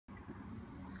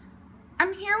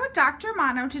I'm here with Dr.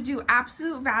 Romano to do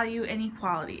absolute value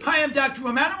inequalities. Hi, I'm Dr.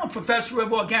 Romano. I'm professor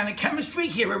of organic chemistry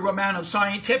here at Romano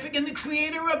Scientific and the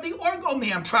creator of the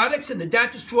Orgoman products and the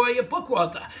DAT Destroyer book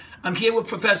author. I'm here with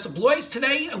Professor Blois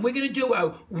today, and we're going to do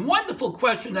a wonderful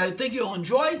question that I think you'll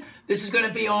enjoy. This is going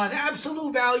to be on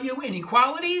absolute value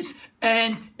inequalities,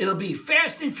 and it'll be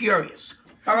fast and furious.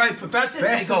 All right, Professor,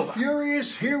 Fast take over. and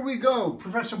furious, here we go.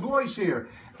 Professor Blois here.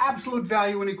 Absolute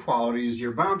value inequalities,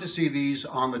 you're bound to see these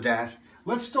on the DAT.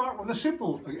 Let's start with a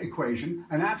simple equation,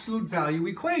 an absolute value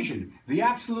equation. The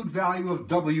absolute value of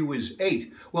W is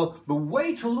 8. Well, the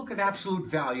way to look at absolute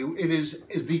value is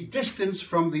the distance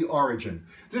from the origin.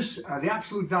 The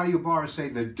absolute value bars say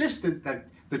the distance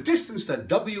that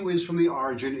W is from the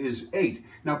origin is 8.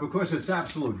 Now, because it's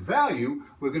absolute value,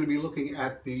 we're going to be looking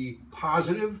at the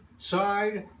positive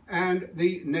side and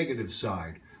the negative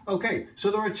side. Okay,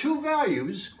 so there are two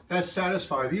values that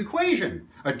satisfy the equation.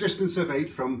 A distance of 8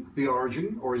 from the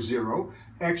origin, or 0,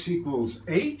 x equals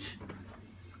 8,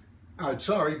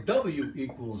 W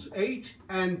equals 8,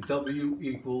 and W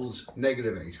equals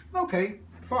negative 8. Okay,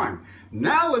 fine.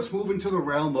 Now let's move into the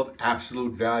realm of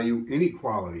absolute value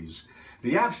inequalities.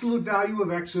 The absolute value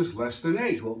of x is less than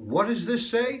 8. Well, what does this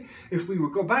say? If we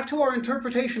go back to our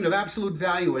interpretation of absolute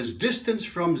value as distance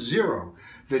from 0,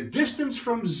 the distance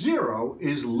from 0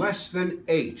 is less than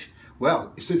 8.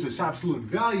 Well, since it's absolute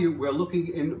value, we're looking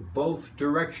in both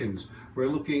directions. We're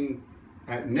looking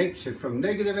at from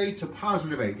negative 8 to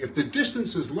positive 8. If the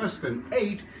distance is less than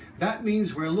 8, that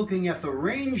means we're looking at the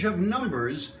range of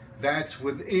numbers that's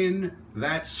within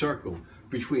that circle,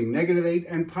 between negative 8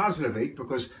 and positive 8,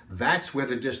 because that's where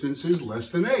the distance is less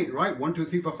than 8, right? 1, 2,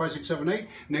 3, 4, 5, 6, 7, 8,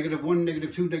 negative 1,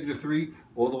 negative 2, negative 3,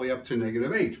 all the way up to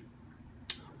negative 8.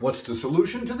 What's the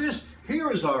solution to this?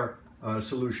 Here is our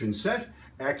solution set.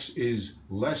 X is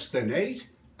less than 8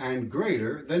 and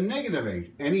greater than negative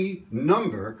 8. Any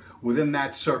number within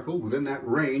that circle, within that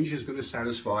range, is going to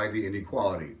satisfy the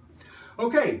inequality.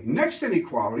 Okay, next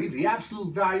inequality, the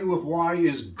absolute value of y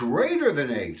is greater than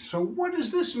 8. So what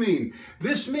does this mean?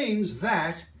 This means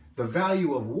that the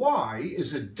value of y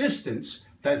is a distance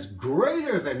that's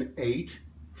greater than 8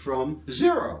 from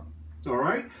 0. All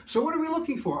right, so what are we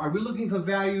looking for? Are we looking for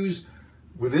values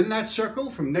within that circle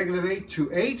from negative 8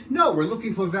 to 8? No, we're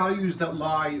looking for values that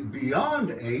lie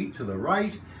beyond 8 to the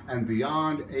right and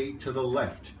beyond 8 to the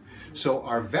left. So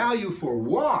our value for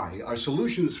y, our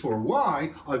solutions for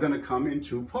y, are going to come in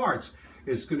two parts.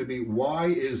 It's going to be y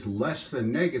is less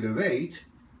than negative 8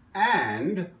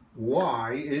 and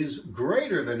y is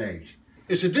greater than 8.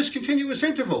 It's a discontinuous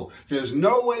interval. There's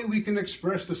no way we can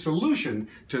express the solution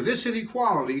to this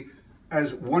inequality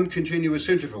as one continuous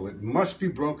interval. It must be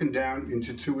broken down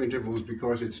into two intervals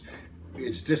because it's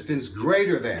distance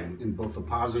greater than in both the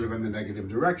positive and the negative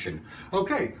direction.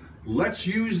 Okay, let's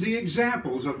use the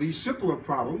examples of these simpler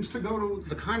problems to go to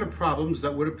the kind of problems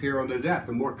that would appear on the DAT,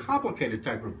 the more complicated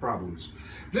type of problems.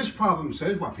 This problem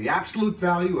says, what, the absolute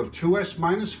value of 2s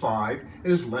minus 5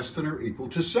 is less than or equal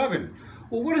to 7.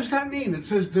 Well, what does that mean? It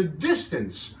says the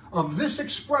distance of this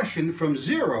expression from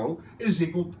 0 is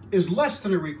less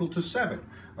than or equal to 7.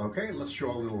 Okay, let's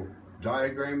draw a little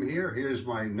diagram here. Here's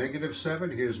my negative 7,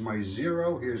 here's my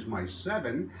 0, here's my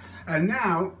 7. And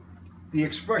now the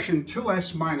expression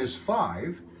 2s minus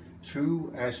 5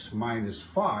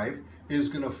 is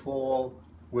going to fall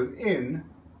within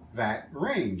that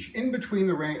range, in between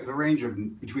the range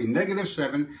of between negative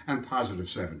 7 and positive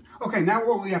 7. Okay, now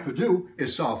all we have to do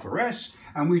is solve for s,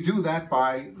 and we do that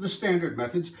by the standard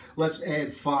methods. Let's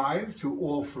add 5 to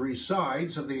all three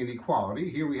sides of the inequality.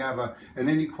 Here we have an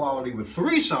inequality with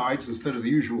 3 sides instead of the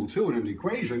usual 2 in an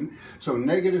equation. So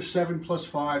negative 7 plus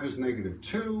 5 is negative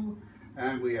 2,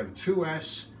 and we have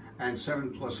 2s, and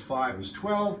 7 plus 5 is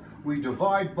 12. We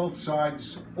divide both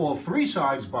sides, all 3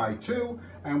 sides, by 2,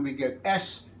 and we get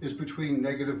s is between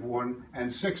negative 1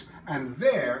 and 6. And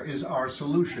there is our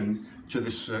solution to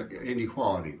this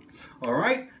inequality. All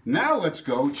right, now let's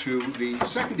go to the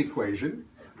second equation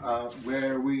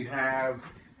where we have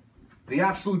the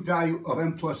absolute value of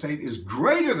m plus 8 is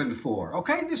greater than 4.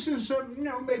 Okay, this is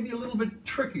maybe a little bit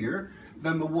trickier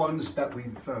than the ones that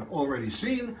we've already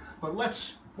seen, but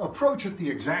let's approach it the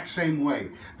exact same way.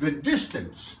 The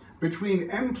distance between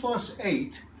m plus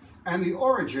 8 and the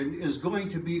origin is going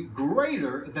to be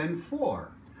greater than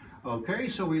 4. Okay,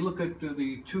 so we look at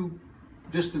the two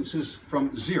distances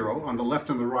from 0 on the left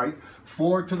and the right,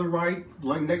 4 to the right,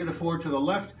 negative 4 to the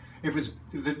left. If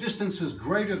the distance is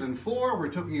greater than 4, we're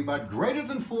talking about greater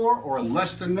than 4 or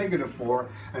less than negative 4,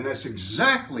 and that's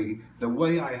exactly the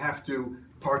way I have to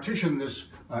partition this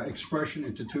expression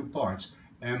into two parts.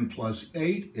 M plus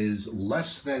 8 is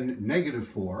less than negative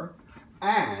 4,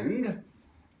 and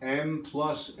m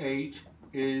plus 8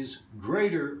 is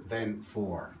greater than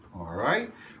 4. All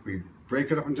right? We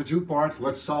break it up into two parts.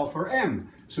 Let's solve for m.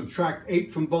 Subtract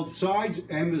 8 from both sides.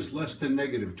 M is less than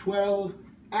negative 12.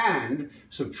 And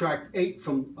subtract 8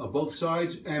 from both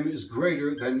sides. M is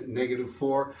greater than negative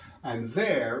 4. And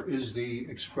there is the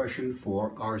expression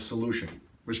for our solution,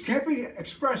 which can't be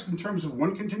expressed in terms of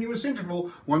one continuous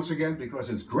interval, once again, because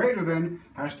it's greater than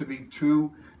has to be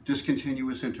two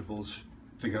discontinuous intervals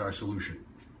to get our solution.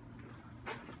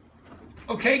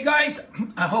 Okay, guys,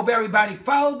 I hope everybody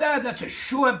followed that. That's a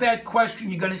sure bet question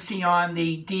you're going to see on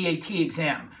the DAT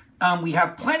exam. We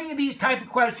have plenty of these type of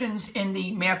questions in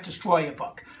the Math Destroyer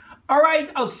book. All right,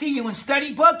 I'll see you in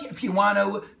study book. If you want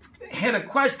to hit a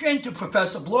question to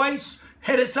Professor Blois,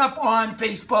 hit us up on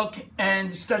Facebook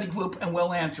and the study group, and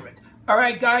we'll answer it. All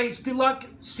right, guys, good luck.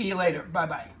 See you later.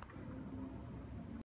 Bye-bye.